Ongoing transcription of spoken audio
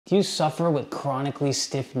Do you suffer with chronically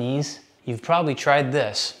stiff knees? You've probably tried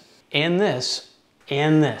this, and this,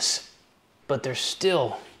 and this, but they're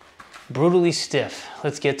still brutally stiff.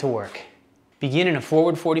 Let's get to work. Begin in a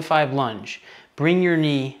forward 45 lunge. Bring your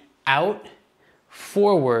knee out,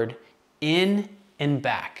 forward, in, and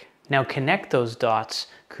back. Now connect those dots,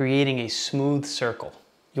 creating a smooth circle.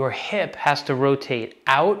 Your hip has to rotate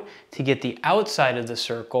out to get the outside of the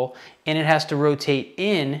circle, and it has to rotate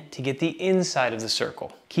in to get the inside of the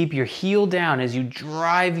circle. Keep your heel down as you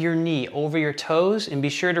drive your knee over your toes, and be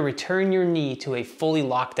sure to return your knee to a fully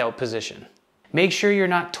locked out position. Make sure you're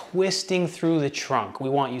not twisting through the trunk. We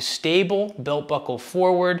want you stable, belt buckle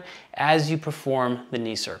forward as you perform the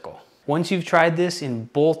knee circle. Once you've tried this in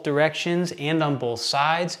both directions and on both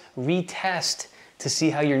sides, retest to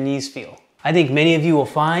see how your knees feel. I think many of you will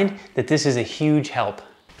find that this is a huge help.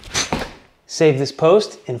 Save this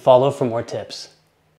post and follow for more tips.